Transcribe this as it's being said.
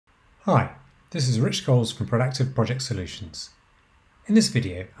Hi, this is Rich Scholes from Prodactive Project Solutions. In this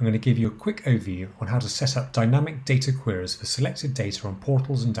video, I'm going to give you a quick overview on how to set up dynamic data queries for selected data on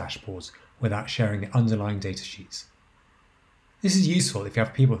portals and dashboards without sharing the underlying data sheets. This is useful if you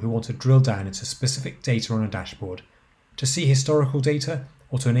have people who want to drill down into specific data on a dashboard, to see historical data,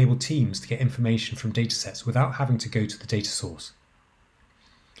 or to enable teams to get information from datasets without having to go to the data source.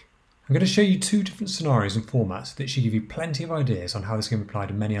 I'm going to show you two different scenarios and formats that should give you plenty of ideas on how this can be applied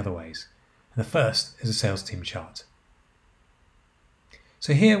in many other ways. And the first is a sales team chart.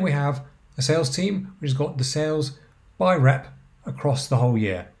 So here we have a sales team which has got the sales by rep across the whole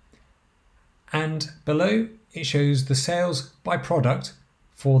year. And below it shows the sales by product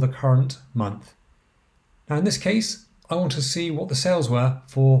for the current month. Now in this case, I want to see what the sales were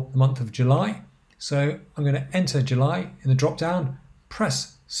for the month of July. So I'm going to enter July in the drop down,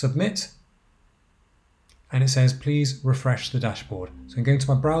 press submit, and it says please refresh the dashboard. So I'm going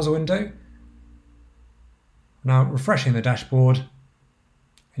to my browser window, now refreshing the dashboard, and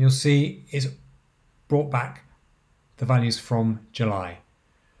you'll see it's brought back the values from July.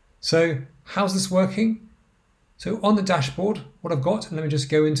 So how's this working? So on the dashboard, what I've got, and let me just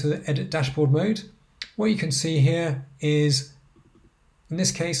go into the edit dashboard mode. What you can see here is, in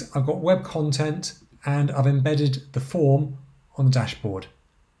this case, I've got web content and I've embedded the form on the dashboard.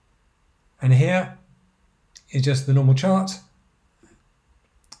 And here is just the normal chart,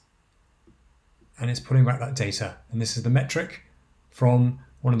 and it's pulling back that data. And this is the metric from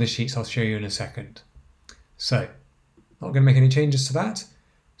one of the sheets I'll show you in a second. So, not going to make any changes to that.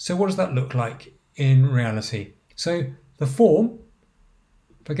 So what does that look like in reality? So the form,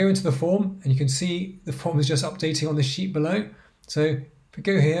 if I go into the form, and you can see the form is just updating on the sheet below. So if I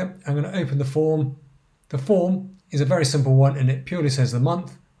go here, I'm going to open the form. The form is a very simple one, and it purely says the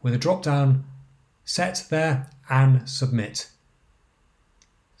month with a drop down set there and submit.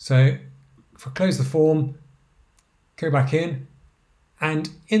 So if I close the form, go back in, and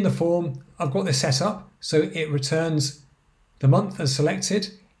in the form I've got this set up so it returns the month as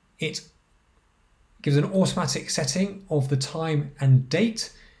selected. It gives an automatic setting of the time and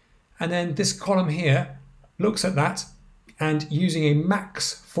date, and then this column here looks at that, and using a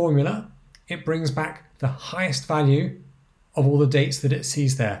max formula it brings back the highest value of all the dates that it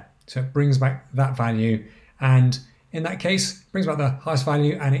sees there. So it brings back that value, and in that case it brings back the highest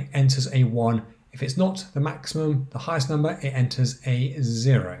value and it enters a 1. If it's not the maximum, the highest number, it enters a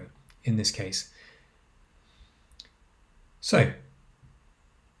 0 in this case. So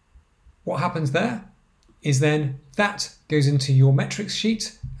what happens there is then that goes into your metrics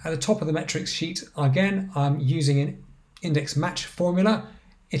sheet. At the top of the metrics sheet, again, I'm using an index match formula.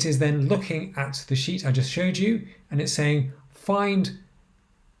 It is then looking at the sheet I just showed you, and it's saying find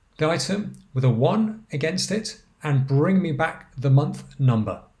the item with a 1 against it and bring me back the month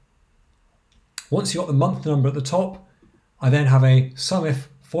number. Once you've got the month number at the top, I then have a SUMIF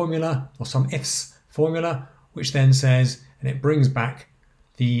formula, or SUMIFs formula, which then says, and it brings back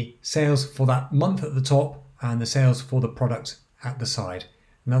the sales for that month at the top and the sales for the product at the side.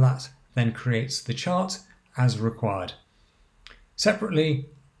 Now that then creates the chart as required. Separately,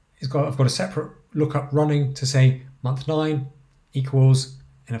 I've got a separate lookup running to say month 9 equals,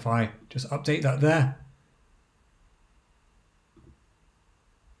 and if I just update that there,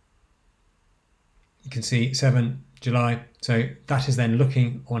 you can see 7 July. So that is then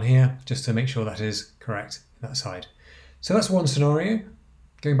looking on here just to make sure that is correct on that side. So that's one scenario.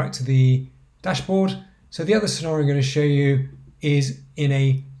 Going back to the dashboard. So the other scenario I'm going to show you is in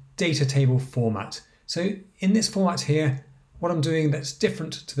a data table format. So in this format here, what I'm doing that's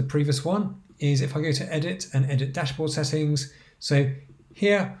different to the previous one is if I go to edit and edit dashboard settings. So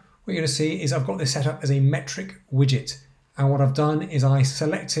here what you're going to see is I've got this set up as a metric widget. And what I've done is I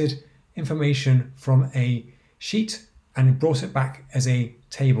selected information from a sheet and brought it back as a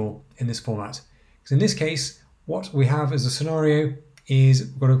table in this format. Because in this case, what we have as a scenario is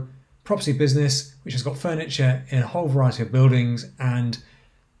we've got a property business which has got furniture in a whole variety of buildings, and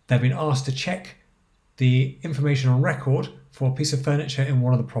they've been asked to check the information on record for a piece of furniture in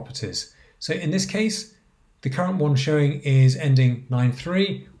one of the properties. So in this case, the current one showing is ending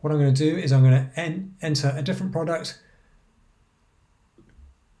 9/3. What I'm going to do is I'm going to enter a different product.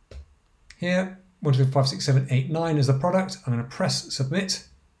 Here, 1, 2, 5, 6, 7, 8, 9 is the product. I'm going to press submit.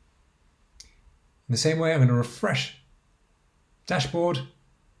 In the same way, I'm going to refresh dashboard,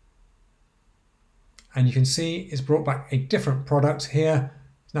 and you can see it's brought back a different product here.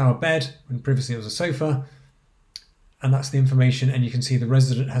 It's now a bed when previously it was a sofa, and that's the information, and you can see the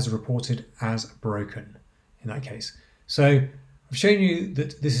resident has reported as broken in that case. So I've shown you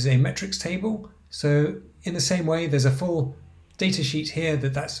that this is a metrics table. So in the same way, there's a full data sheet here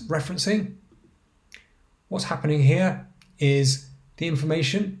that's referencing, what's happening here is the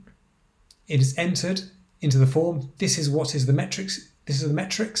information, it is entered into the form. This is what is the metrics. This is the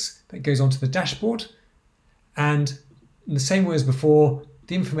metrics that goes onto the dashboard. And in the same way as before,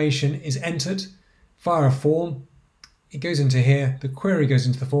 the information is entered via a form. It goes into here, the query goes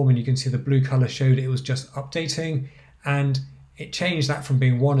into the form, and you can see the blue color showed it was just updating, and it changed that from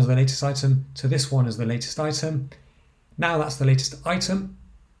being 1 as the latest item to this one as the latest item. Now that's the latest item.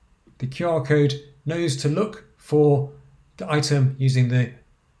 The QR code knows to look for the item using the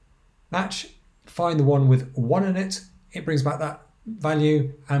match, find the one with 1 in it, it brings back that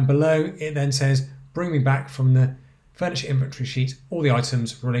value, and below it then says, bring me back from the furniture inventory sheet all the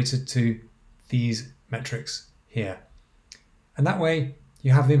items related to these metrics here. And that way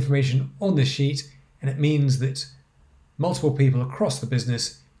you have the information on this sheet, and it means that multiple people across the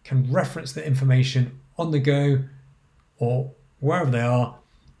business can reference the information on the go or wherever they are,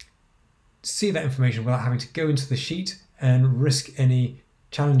 see that information without having to go into the sheet and risk any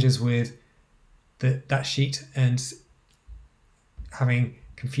challenges with that sheet and having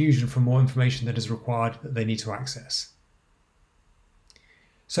confusion for more information that is required that they need to access.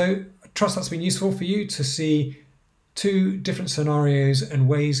 So I trust that's been useful for you to see 2 different scenarios and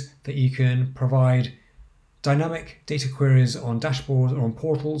ways that you can provide dynamic data queries on dashboards or on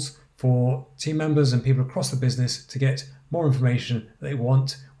portals for team members and people across the business to get more information that they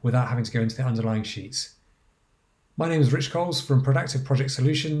want without having to go into the underlying sheets. My name is Rich Coles from Prodactive Project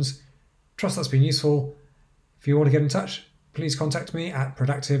Solutions. Trust that's been useful. If you want to get in touch, please contact me at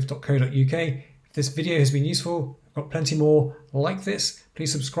prodactive.co.uk. If this video has been useful, I've got plenty more like this.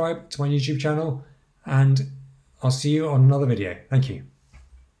 Please subscribe to my YouTube channel, and I'll see you on another video. Thank you.